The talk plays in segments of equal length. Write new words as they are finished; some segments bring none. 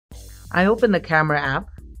I open the camera app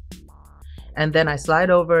and then I slide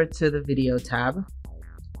over to the video tab.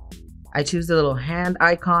 I choose the little hand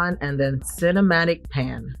icon and then cinematic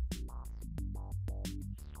pan.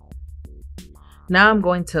 Now I'm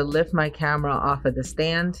going to lift my camera off of the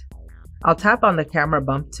stand. I'll tap on the camera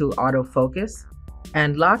bump to autofocus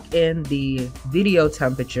and lock in the video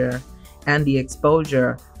temperature and the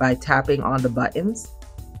exposure by tapping on the buttons.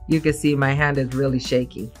 You can see my hand is really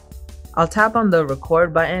shaky. I'll tap on the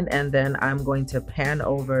record button and then I'm going to pan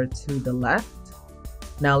over to the left.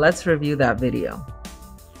 Now let's review that video.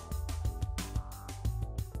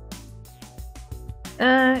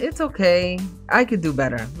 It's okay. I could do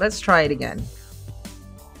better. Let's try it again.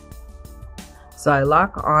 So I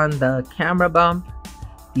lock on the camera bump,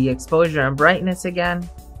 the exposure and brightness again,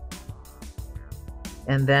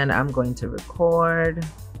 and then I'm going to record,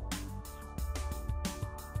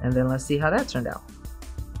 and then let's see how that turned out.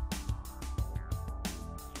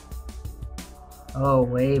 Oh,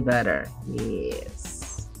 way better.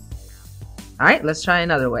 Yes. All right, let's try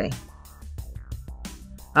another way.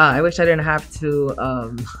 I wish I didn't have to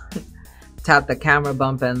tap the camera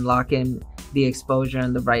bump and lock in the exposure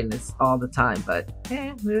and the brightness all the time, but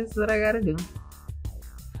this is what I gotta do.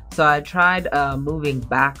 So I tried moving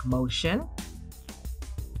back motion.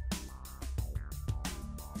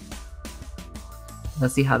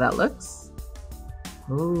 Let's see how that looks.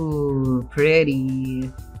 Ooh, pretty.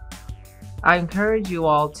 I encourage you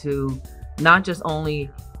all to not just only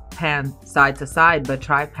pan side to side, but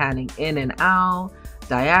try panning in and out,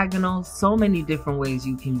 diagonal. So many different ways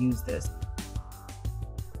you can use this.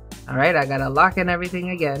 All right, I gotta lock in everything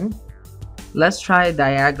again. Let's try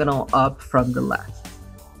diagonal up from the left.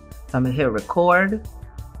 So I'm gonna hit record,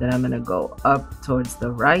 then I'm gonna go up towards the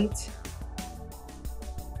right.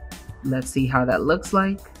 Let's see how that looks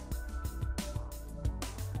like.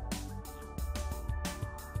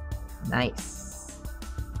 Nice.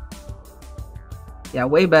 Yeah,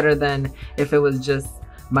 way better than if it was just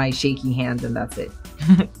my shaky hand and that's it.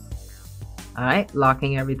 All right,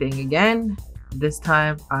 locking everything again. This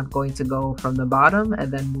time I'm going to go from the bottom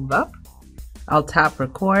and then move up. I'll tap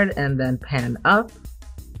record and then pan up.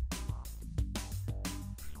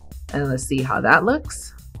 And let's see how that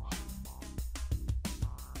looks.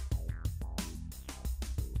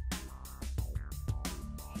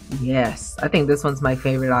 Yes, I think this one's my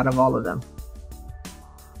favorite out of all of them.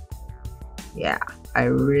 Yeah, I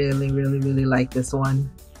really like this one.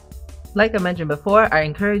 Like I mentioned before, I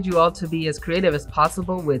encourage you all to be as creative as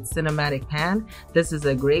possible with Cinematic Pan. This is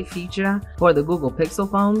a great feature for the Google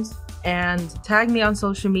Pixel phones. And tag me on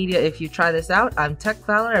social media if you try this out. I'm Tech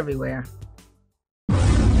Valor everywhere.